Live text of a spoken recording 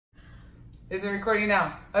Is it recording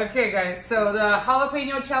now? Okay, guys. So the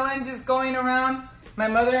jalapeno challenge is going around. My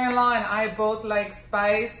mother-in-law and I both like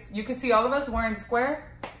spice. You can see all of us wearing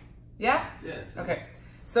square. Yeah? Yeah. Okay.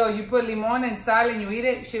 So you put limon and sal and you eat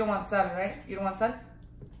it. She don't want sal, right? You don't want sal?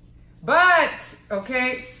 But,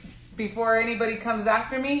 okay, before anybody comes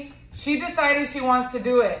after me, she decided she wants to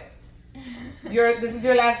do it. This is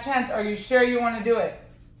your last chance. Are you sure you want to do it?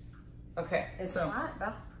 Okay. It's so hot,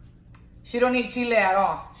 bro. she don't eat chile at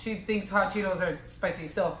all. She thinks hot Cheetos are spicy.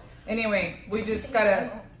 So anyway, we just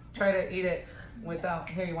gotta try to eat it without.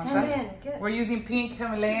 Here, you want some? We're using pink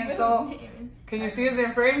Himalayan salt. Can you see us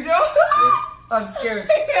in frame, Joe? Yeah. I'm scared.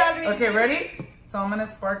 Okay, ready? So I'm gonna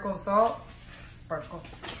sparkle salt. Sparkle.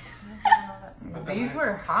 These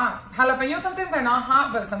were hot. Jalapeños sometimes are not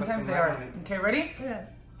hot, but sometimes they are. Okay, ready? Yeah.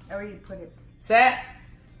 I already put it. Set.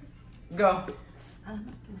 Go.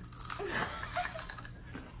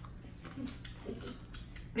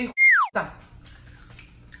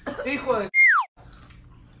 Hijo de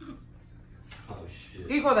Oh shit.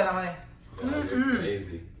 Hijo de la madre. You're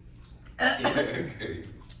crazy.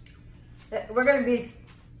 We're gonna be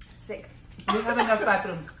sick. We have enough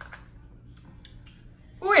bathrooms.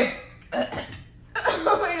 Uy.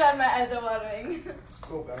 Oh my god, my eyes are watering.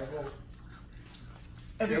 Go, guys, go.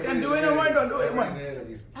 If you can do it no more, don't do it no more.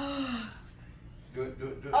 Do it.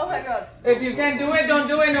 Oh my god. If you can't do it, don't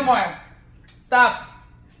do it no more. Stop.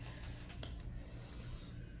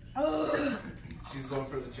 Oh. She's going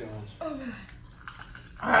for the challenge.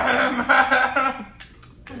 My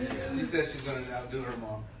She said she's gonna outdo her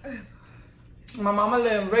mom. mama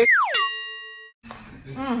live right.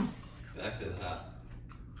 That shit's hot.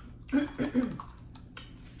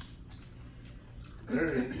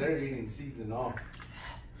 They're eating seeds and all.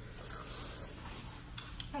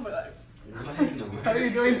 Oh my god. How are you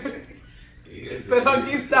doing? Pero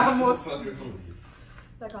aquí estamos.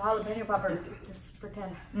 Like a jalapeno popper. Just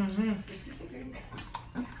pretend.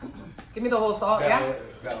 Give me the whole salt, yeah?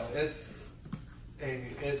 No, it's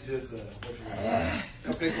just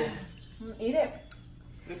a pickle. Eat it.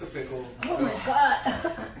 It's a pickle. Oh my god.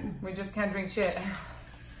 We just can't drink shit.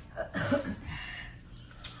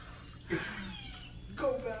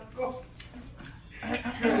 Go, Belle, go.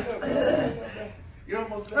 You're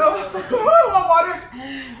almost done. Oh, I want water.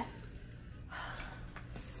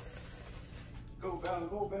 Go, Belle,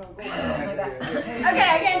 go. Okay,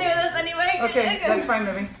 I can't do this anyway. Okay, that's fine,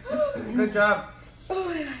 baby. Good job. Oh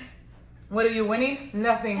my god. What are you winning?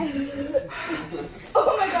 Nothing.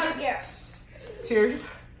 Oh my god, I can't. Cheers.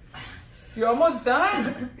 You're almost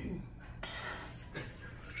done.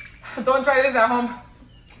 Don't try this at home.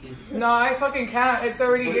 No, I fucking can't. It's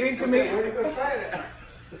already getting to me.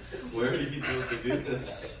 Where did you do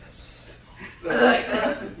that?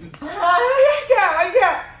 I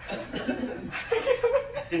can't.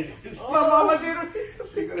 My mama did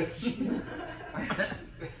it.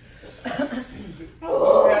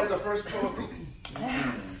 Who has the first choice?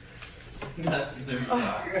 That's never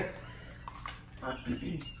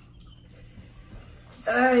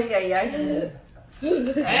Ay, ay, ay.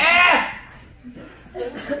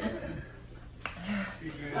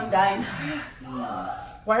 I'm dying.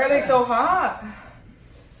 Why are they so hot?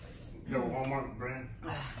 They're Walmart brand.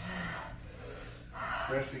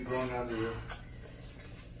 Freshly grown out of the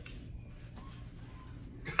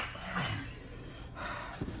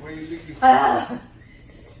Where you thinking?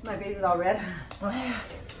 My face is all red.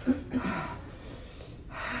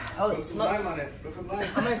 Oh, Put some lime on it. Put some lime.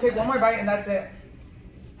 I'm gonna take one more bite and that's it.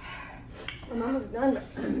 I'm almost done.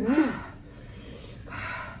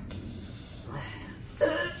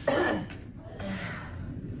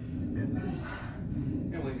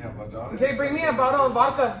 Yeah, we have a dog. Jay, bring me a bottle of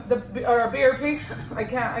vodka, or a beer, please. I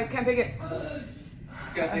can't take it.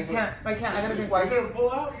 I can't. I gotta drink water. You're gonna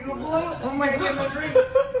pull out? You're gonna pull out? Oh my You can't god. get no drink.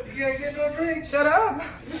 You can't get no drink. Shut up.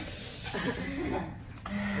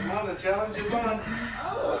 Come on, the challenge is on.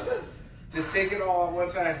 Just take it all at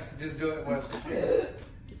one time. Just do it once.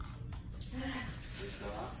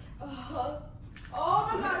 Oh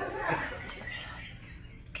my god,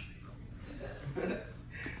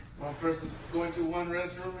 One person's going to one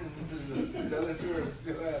restroom and the other two are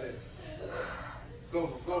still at it.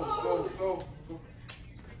 Go.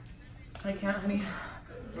 I can't, honey.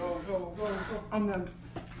 Go. I'm done.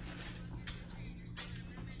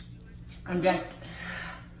 I'm done.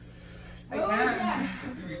 I can't.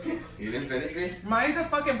 You didn't finish me? Mine's a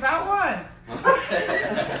fucking fat one.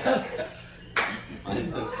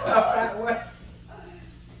 Mine's a fat one.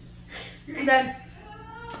 Done.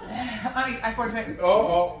 I forfeit.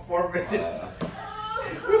 Oh, forfeit. I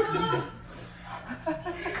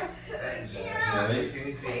can't.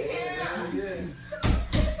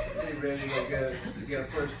 ready to get a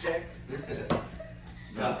first check?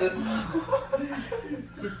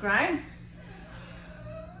 She's crying.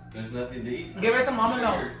 There's nothing to eat. Give her some almond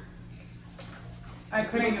milk. I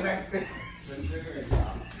couldn't give her.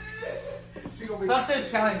 She gonna be. Fuck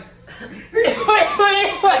this challenge. Come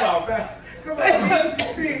on, man. Come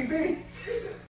on, Bing, Bing.